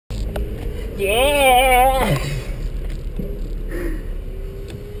Yeah!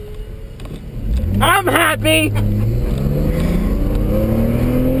 I'm happy!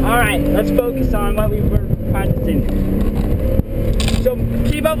 Alright, let's focus on what we were practicing. So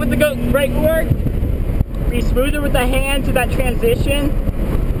keep up with the brake work. Be smoother with the hand to that transition.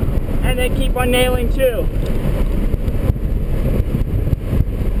 And then keep on nailing too.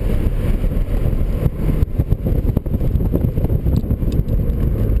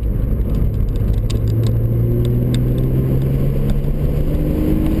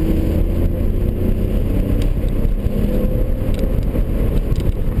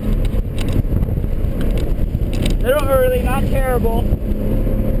 Little early, not terrible.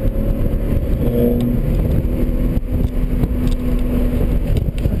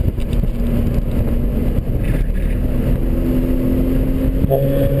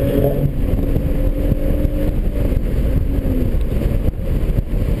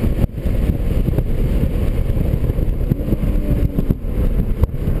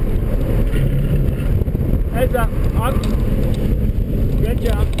 Heads up. Up. Good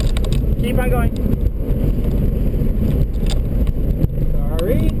job. Keep on going.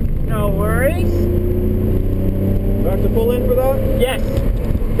 Sorry. No worries. Do I have to pull in for that? Yes.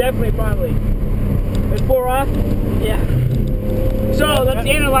 Definitely, probably. Let's pour off. Yeah. So let's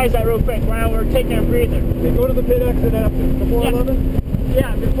analyze that real quick while we're taking a breather. Okay, go to the pit exit after before 11?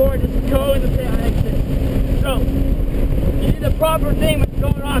 Yeah, before just go in the pit exit. So you did the proper thing with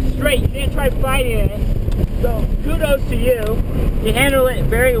going off straight. You didn't try fighting it. So kudos to you. You handled it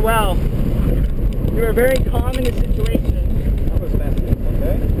very well. You were very calm in the situation. That was fast.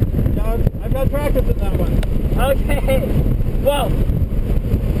 Okay. Now I've got practice at that one. Okay. Well,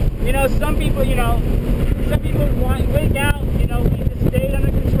 you know, some people want wig out, you know, we just stayed under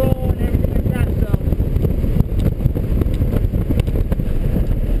control and everything like that, so.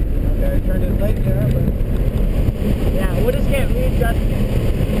 Okay, I turned it late there, but. Yeah, we'll just get readjusted.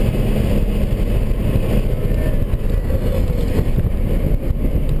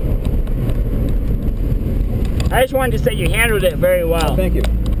 I just wanted to say you handled it very well. Oh, thank you.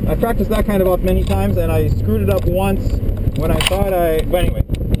 I practiced that kind of off many times, and I screwed it up once when I thought but anyway.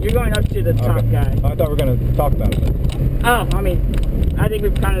 You're going up to the top, guy. I thought we were going to talk about it. Oh, I mean, I think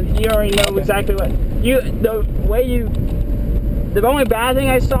we've you already know exactly what, the only bad thing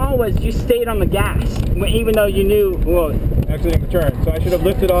I saw was you stayed on the gas, even though you knew, well. Exiting the turn, so I should have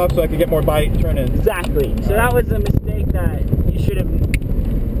lifted off so I could get more bite, turn in. Exactly. So that was a mistake that you should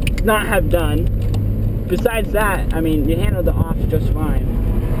have not have done. Besides that, I mean, you handled the off just fine.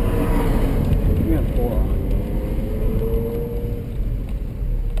 I'm gonna pour off.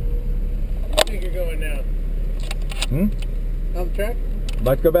 Where do you think you're going now? On the track? I'd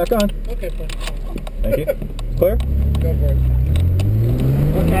like to go back on. Okay, fine. Thank you. Clear? Go for it.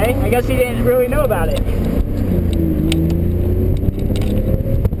 Okay, I guess he didn't really know about it.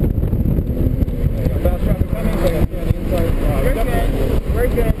 Fast traffic coming, so I got to on the inside. You're good. We're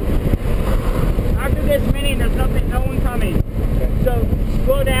good. After this mini, there's no one coming. Okay. So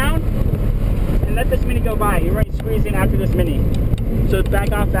slow down and let this mini go by. You're right, squeeze in after this mini. So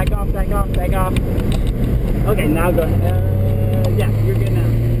back off, back off, back off, back off. Okay, now go ahead. Yeah, you're good now.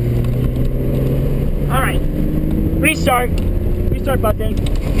 All right, restart. Restart button.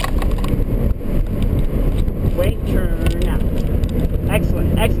 Wait, turn out.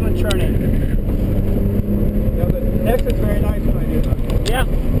 Excellent, excellent turning. Yeah, the exit's very nice when I do that. Yeah,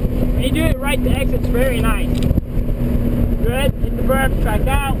 when you do it right, the exit's very nice. Good, hit the burp, track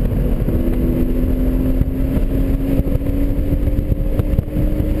out.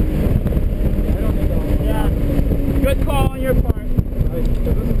 Yeah, good call on your part. This is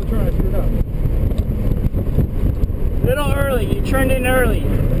the turn I screwed up. Little early, you turned in early.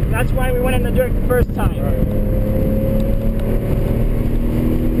 That's why we went in the dirt the first time.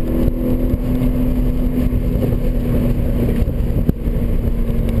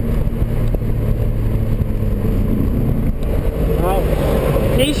 Oh,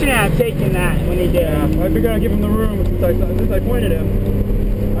 he shouldn't have taken that when he did. Yeah, I figured I'd give him the room since I pointed him.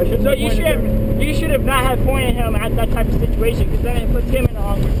 So you should have not have pointed him at that type of situation, because then it puts him in the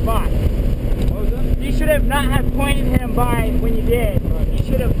awkward spot. What was that? You should have not have pointed him by when you did. You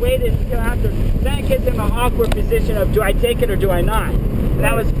should have waited until after. Then it gives him an awkward position of, do I take it or do I not? And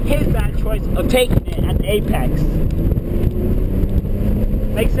that was his bad choice of taking it at the apex.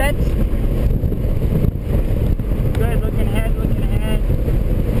 Make sense? Good, looking ahead, looking ahead.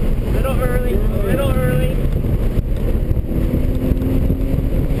 Little early, little early.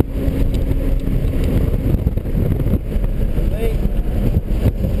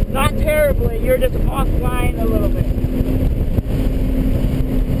 Not terribly, you're just offline a little bit.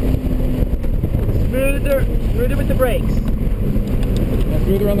 smoother with the brakes. And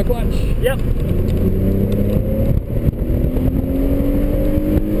smoother on the clutch. Yep.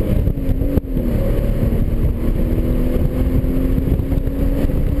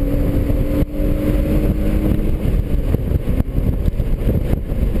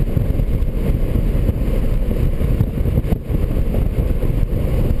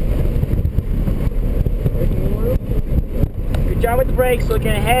 Good job with the brakes, looking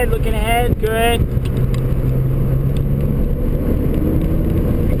ahead, good.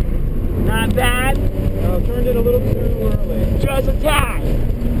 Not bad. No, turned it a little too early. Just a tad.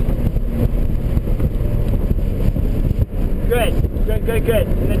 Good.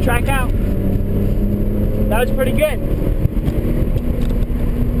 And then track out. That was pretty good.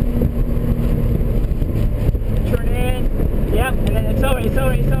 Turn in. Yep, and then accelerate.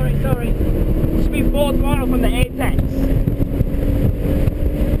 Just be full throttle from the apex.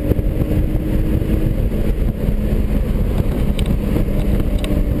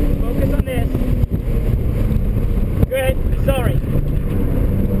 Focus on this. Good. Accelerate.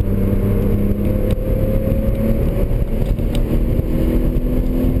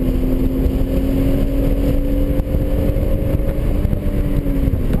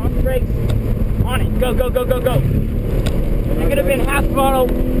 Off the brakes. On it. Go. You could have been half throttle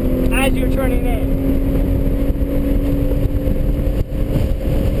as you're turning in.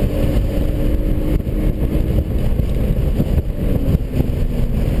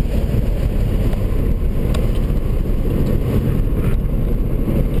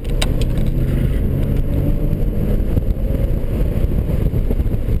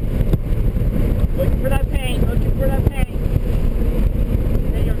 Looking for that paint.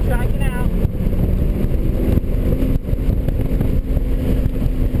 And you're tracking out.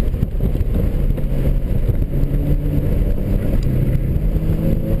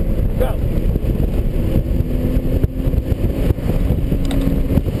 Go.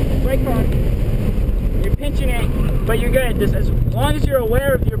 Brake on. You're pinching it, but you're good. Just as long as you're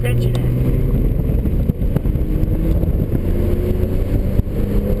aware of you're pinching it.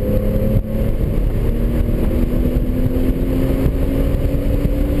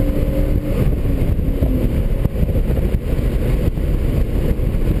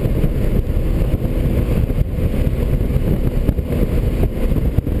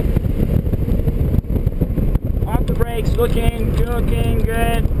 Looking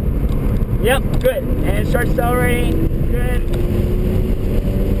good. Yep, good. And start accelerating. Good.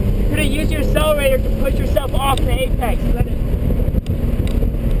 You could have used your accelerator to push yourself off the apex. Let it.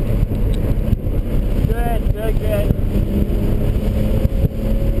 Good.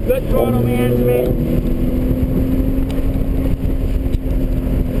 Good throttle management.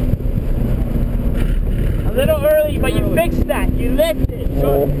 A little early, but you fixed that. You lifted.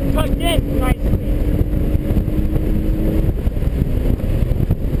 So it tucked in nicely.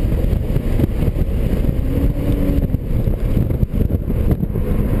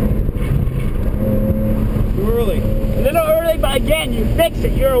 But again, you fix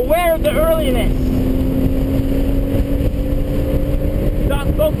it. You're aware of the earliness. Stop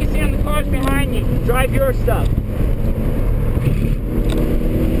focusing on the cars behind you. Drive your stuff.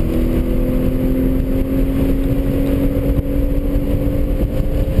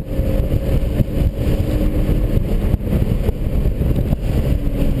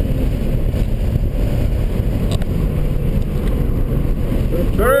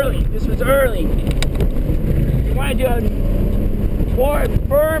 This was early. You want to do a more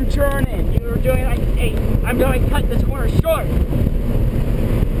firm turn in. You were doing like, hey, I'm going to cut this corner short.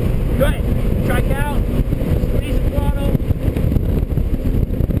 Good. Track out. Squeeze the throttle.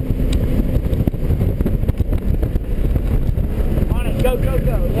 On it. Go.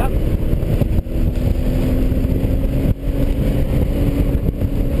 Yep.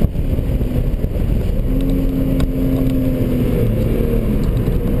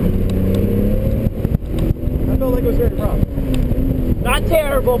 I felt like it was very rough. Not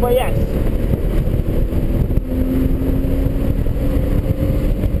terrible, but yes.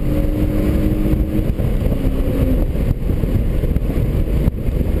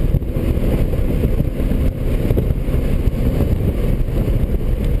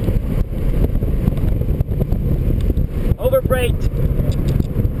 Overbraked.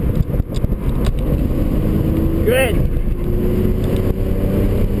 Good.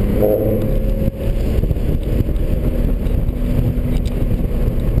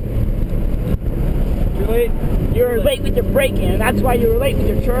 You were late with your braking, and that's why you were late with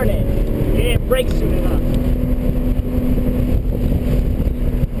your turn-in. You didn't brake soon enough.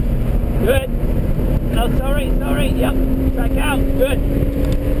 Good. Now accelerate, yep. Track out, good.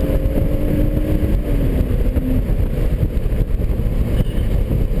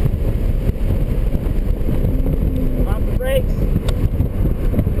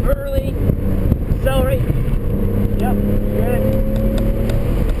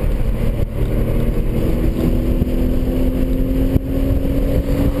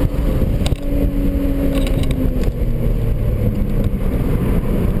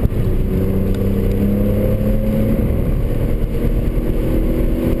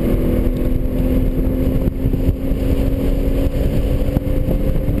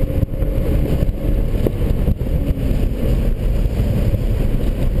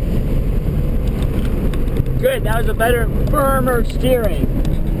 that was a better, firmer steering.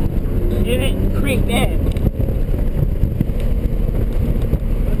 It didn't creep in.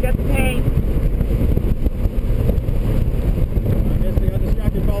 Look at the paint. I guess they got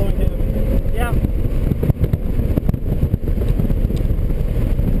distracted following him. Yeah.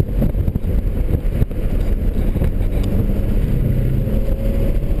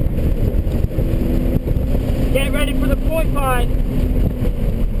 Get ready for the point find.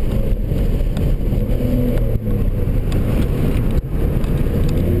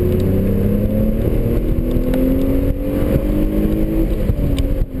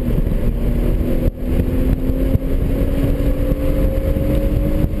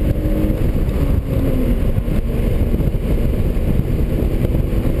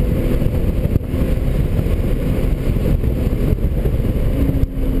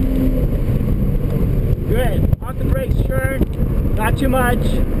 Good. Off the brakes, turn. Not too much.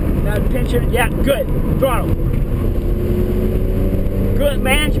 Now pinch it. Yeah, good. Throttle. Good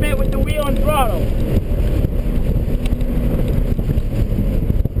management with the wheel and throttle.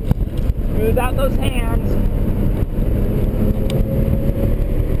 Smooth out those hands.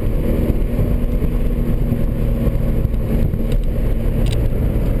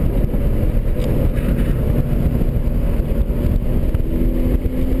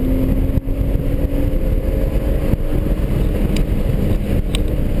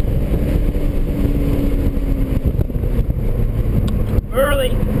 Early.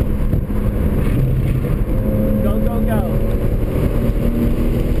 Go, go, go.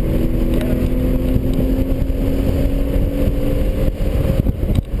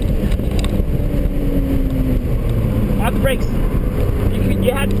 Off the brakes.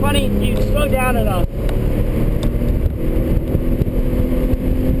 You had plenty, you slowed down enough.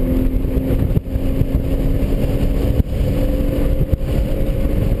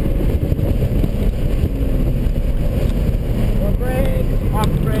 Off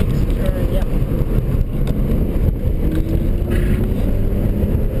the brakes, turn, yep.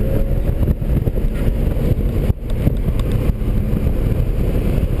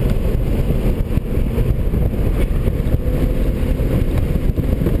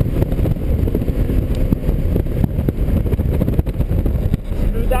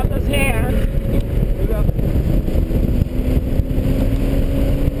 Smooth out those hands. Smooth out.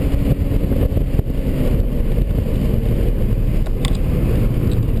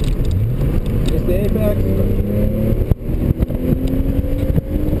 The apex.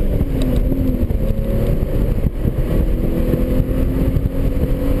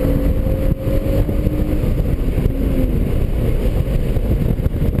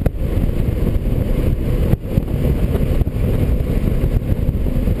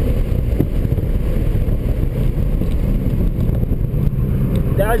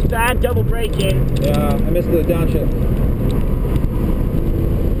 That was bad double braking. Yeah, I missed the downshift.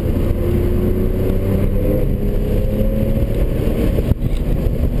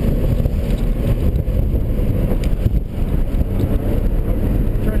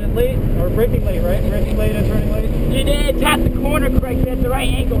 Braking late, right? Braking late and turning late? You didn't tap the corner correctly at the right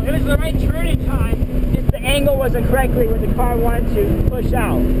angle. It was the right turning time, just the angle wasn't correctly where the car wanted to push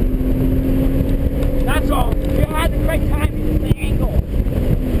out. That's all. You had the correct time, it's just the angle.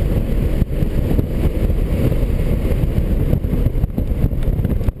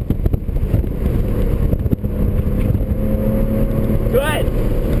 Good.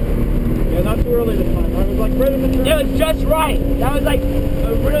 Yeah, not too early this time. I was like right in the turn. It was just right. That was like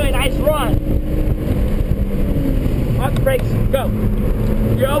a really nice run. Off the brakes, go.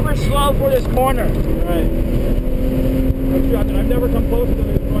 You're over slow for this corner. Alright. I've never come close to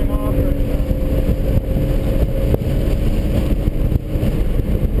this going off or anything.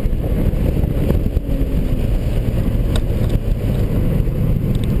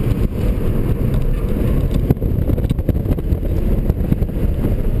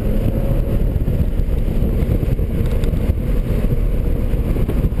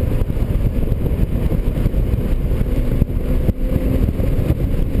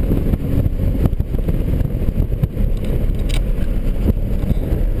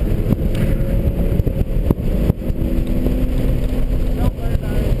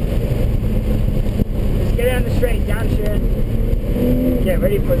 Straight, downshift. Get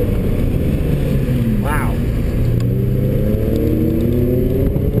ready for the... Wow.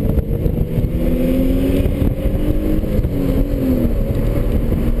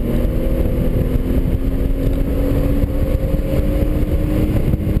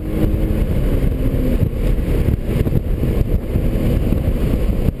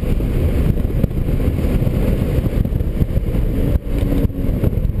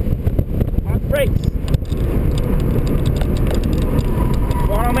 Off brakes.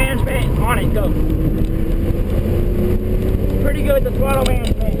 Alright, go. Pretty good with the throttle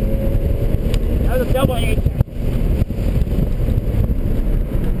management. That was a double H.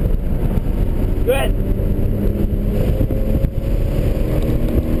 Good.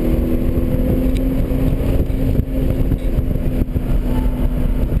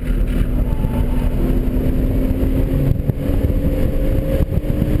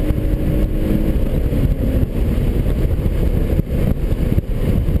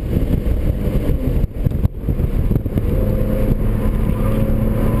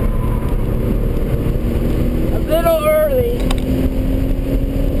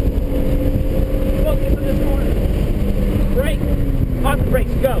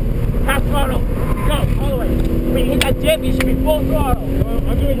 You should be full throttle.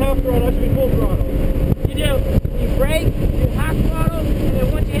 I'm doing half throttle, I should be full throttle. You do. You brake, you do half throttle, and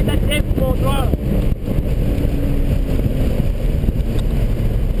then once you hit that dip, full throttle.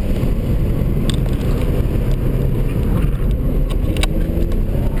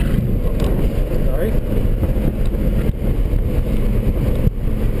 Sorry.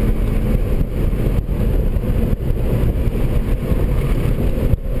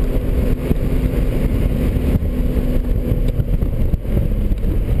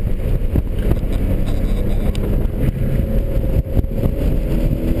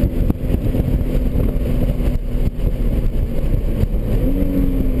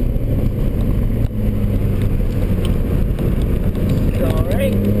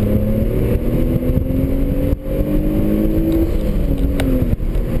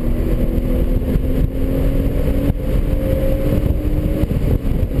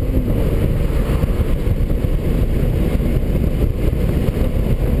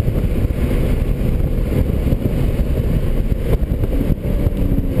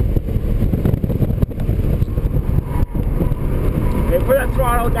 Put that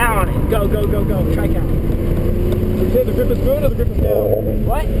throttle down on it. Go, go, go, go. Try count. You say the grip is good or the grip is down?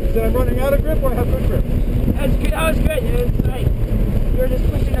 What? You said I'm running out of grip or I have good grip? That's good. That was good. It's like you're just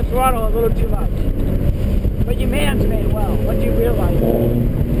pushing the throttle a little too much. But you managed it well. What do you realize?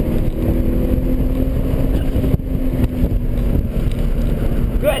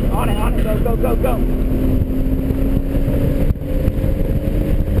 Good. On it, on it. Go, go, go, go.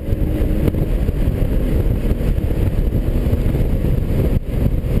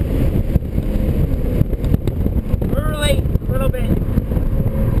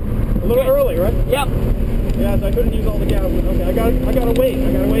 Yep. Yeah, so I couldn't use all the gas. Okay, I gotta wait.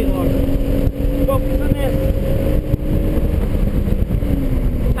 I gotta wait longer. Focus on this.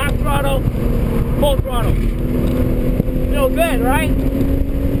 Half throttle, full throttle. Feel good, right?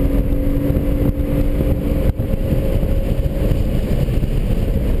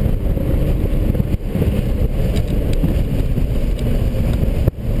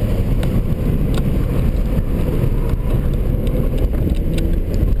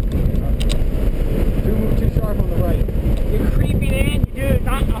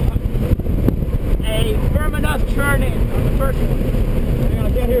 Turn in on the first one. Hang on, I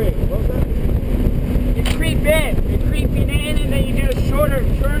can't hear you. What was that? You creep in. You're creeping in and then you do a shorter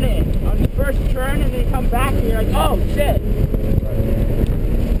turn in on the first turn and then you come back and you're like, oh shit.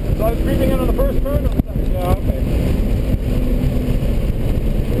 Right. So I was creeping in on the first turn? On the second? Yeah, okay.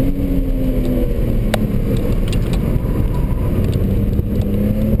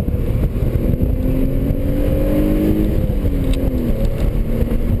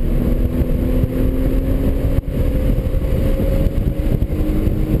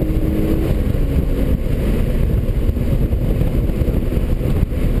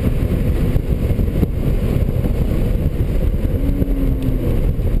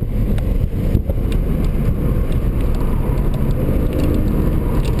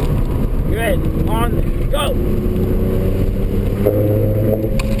 On, go!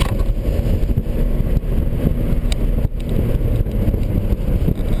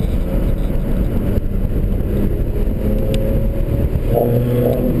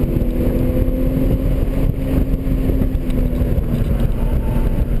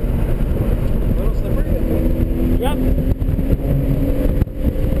 Little slippery? Yep.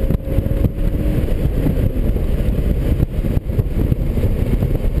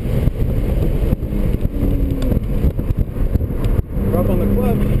 On the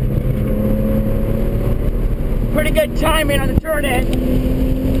clutch. Pretty good timing on the turn in.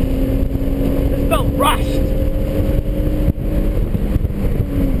 This felt rushed.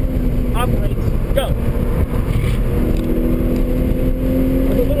 Operates. Go.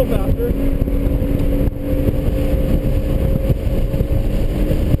 That's a little faster.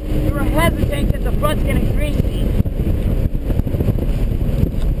 You were hesitant that the front's getting greasy.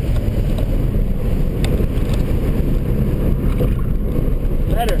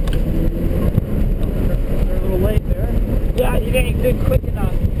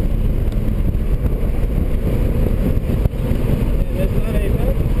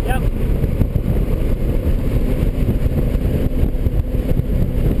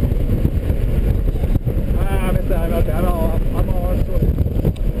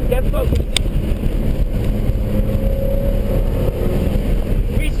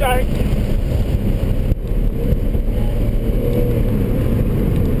 restart.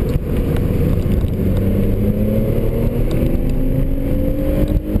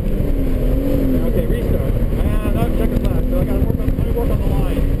 Okay, restart. No, check it last. So I gotta work on, let me work on the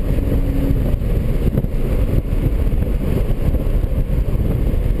line.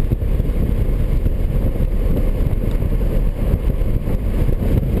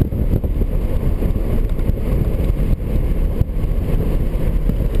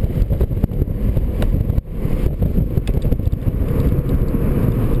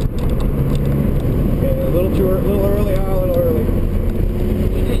 A little early, a little early.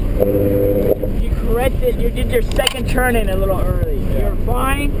 You corrected, you did your second turn in a little early. Yeah. You're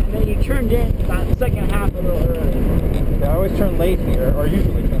fine, and then you turned in about the second half a little early. Yeah, I always turn late here, or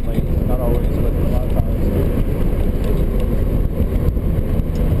usually turn late. Not always, but a lot of times.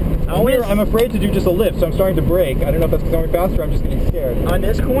 I'm afraid to do just a lift, so I'm starting to brake. I don't know if that's because I'm going faster or I'm just getting scared. On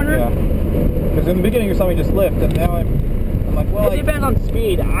this corner? Yeah. Because in the beginning you're telling me just lift, and now I'm like, well, It depends on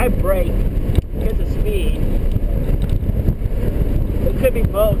speed. I brake because of speed. It could be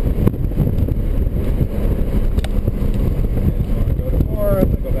both. Okay, so I go to fourth,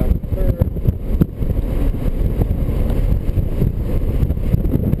 I go back to third.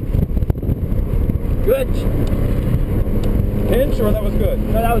 Good. Pinch, or that was good?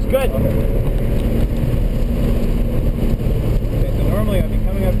 No, that was good. Okay, so normally I'd be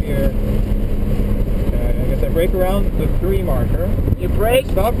coming up here. I guess I brake around the 3 marker. You brake,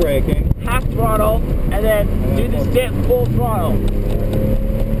 Stop braking. half throttle, and then do the dip full throttle.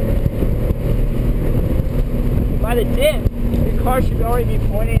 By the dip, your car should already be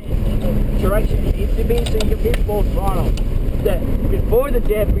pointed in the direction it needs to be, so you can be full throttle. Before the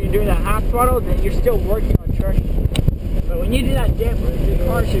dip, when you're doing the half throttle, then you're still working on turning. But when you do that dip, your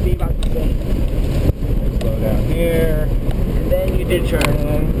car should be about the same. Slow down here. And then you did turn.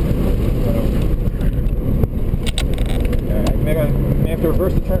 I may have to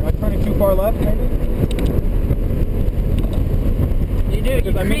reverse the turn. Am I turning too far left, maybe? You do.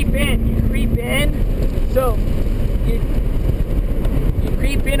 You creep in. So you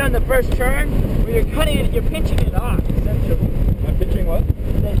creep in on the first turn, where you're cutting it. You're pinching it off, essentially. I'm pitching what?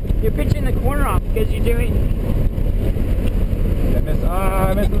 You're pinching the corner off because you're doing.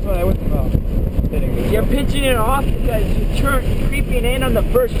 I missed this one. I wasn't hitting this. You're pinching it off because you're creeping in on the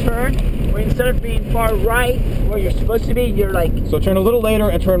first turn, where instead of being far right where you're supposed to be, you're like. So turn a little later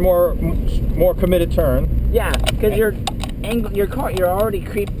and turn more committed turn. Yeah, because your car, you're already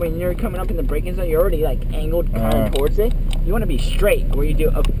when you're coming up in the braking zone, you're already like angled kind of towards it. You want to be straight, where you do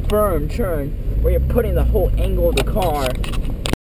a firm turn, where you're putting the whole angle of the car